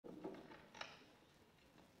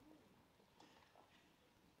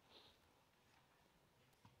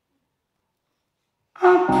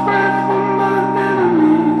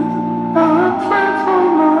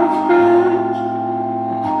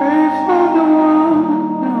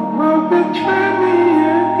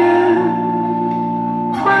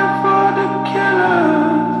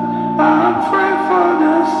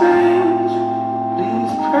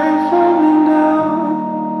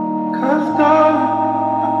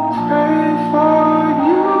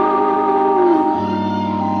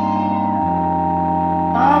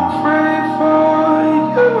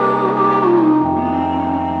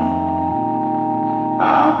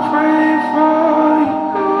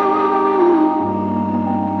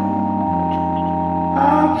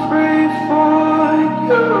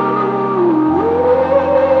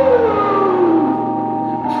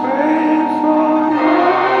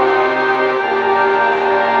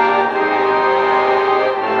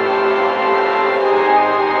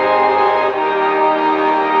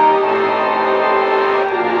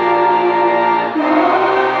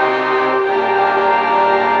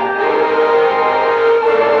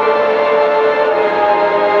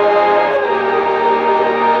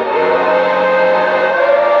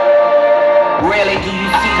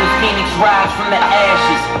rise from the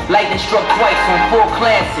ashes. Lightning struck twice on 4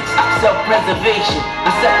 classics. Self-preservation,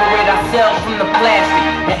 we separate ourselves from the plastic.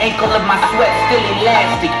 The ankle of my sweat still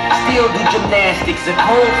elastic. Still do gymnastics. If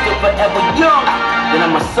home's still forever young, then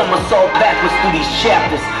I'm a somersault backwards through these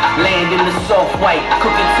chapters. Land in the soft white,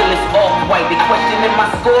 cook it till it's off-white. They questioning my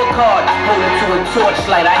scorecard, holding to a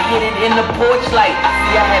torchlight. I hit it in the porch light.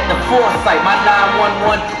 See, I had the foresight. My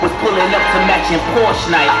 911 was pulling up to matching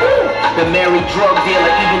Porsche night. The married drug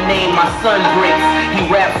dealer even named my son Bricks. He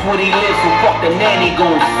raps what he lives, so fuck the nanny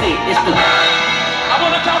gon' sit. It's the... I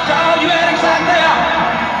wanna talk to all you addicts out there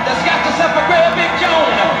that's got yourself a real big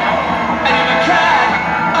Joan, and you done tried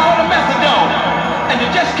all the methadone, and you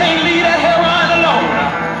just can't leave that heroin alone.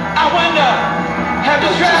 I wonder, have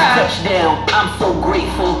you tried? Touchdown, I'm so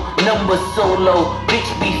grateful. Numbers so low,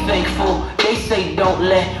 bitch be thankful. They say don't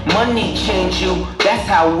let money change you. That's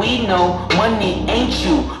how we know money ain't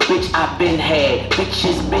you. Bitch, I been had,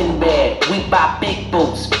 bitches been bad. We buy big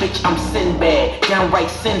boats, bitch, I'm Sinbad. Downright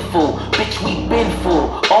sinful, bitch, we been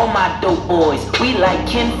full. All my dope boys, we like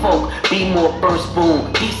kinfolk. Be more burst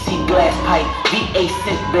boom, DC glass pipe, VA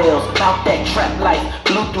scent bells. About that trap life,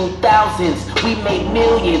 blew through thousands. We made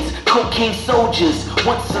millions, cocaine soldiers,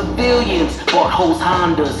 once civilians. Bought hoes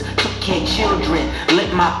Hondas, took care of children,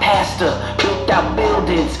 lit my pastor, built out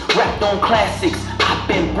buildings, rapped on classics. I've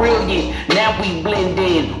been brilliant, now we blend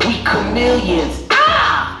in, we chameleons.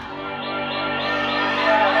 Ah!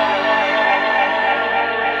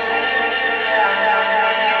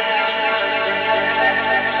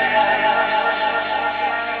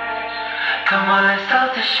 Come on, let's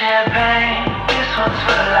toast the champagne. This one's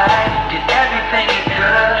for life. Did everything you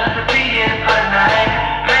could to be here for the night.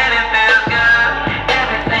 Man, it feels good.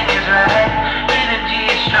 Everything is right.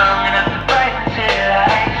 Energy is strong enough to brighten city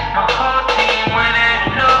lights. My whole team winning.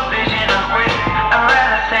 No vision of risk. I'd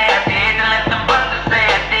rather say I did than let them brothers say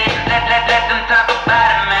I did. Let them talk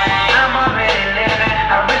about it, man. I'm already living.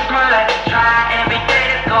 I risk my life to try every day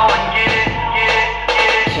to go and get it, get it,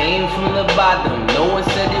 get it. Came from the bottom, no one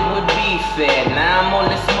said it would be fair. Now I'm on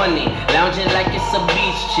this money, lounging like it's a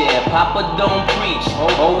beach chair. Papa don't preach,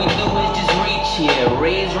 all we do is just reach here.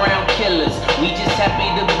 Raise round killers, we just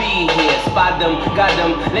happy to be here. Spot them, got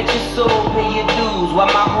them, let your soul pay your dues. While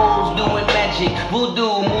my hoes doing magic,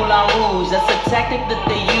 voodoo, Moulin Rouge. That's a tactic that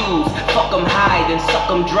they use. Fuck them high, then suck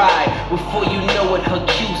them dry. Before you know it, her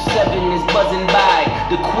Q7 is buzzing by.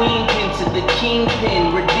 The queen pin to the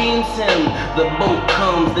kingpin redeems him. The boat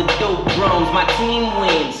comes, the dope drums, my team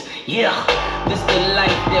wins. Yeah, this the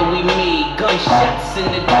life that we made. Gunshots in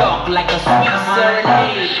the dark like a sweet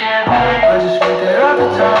serenade. I just picked it up the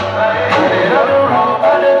top, put it on the road,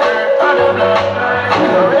 on the dirt, on the block.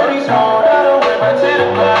 It's already sold, I don't wait my 10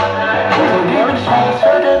 o'clock. So deep in the streets,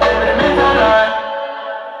 heard the day that meant a lot.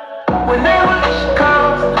 Whenever she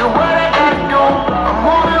comes, do what I gotta do. I'm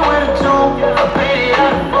moving with a two, I paid it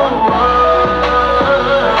out of full.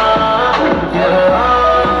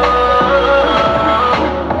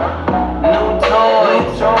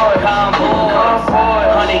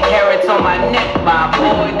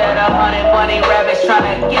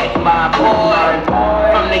 Tryna get my boy.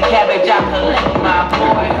 From the cabbage I collect my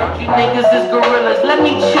boy. Heard you niggas is gorillas, let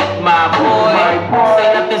me check my boy. Say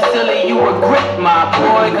nothing silly, you regret my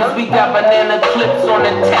boy. Cause we got banana clips on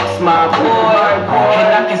the text my boy.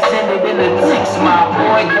 And I can send it in a text my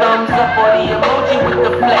boy. Thumbs up or the emoji with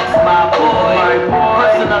the flex my boy.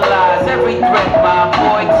 Personalize every threat my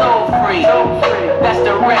boy. Toll free, that's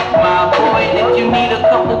the rep my boy. And if you need a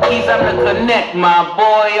couple keys, I'm the connect, my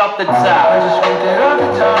boy off the top. I just ripped it off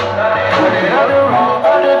the top.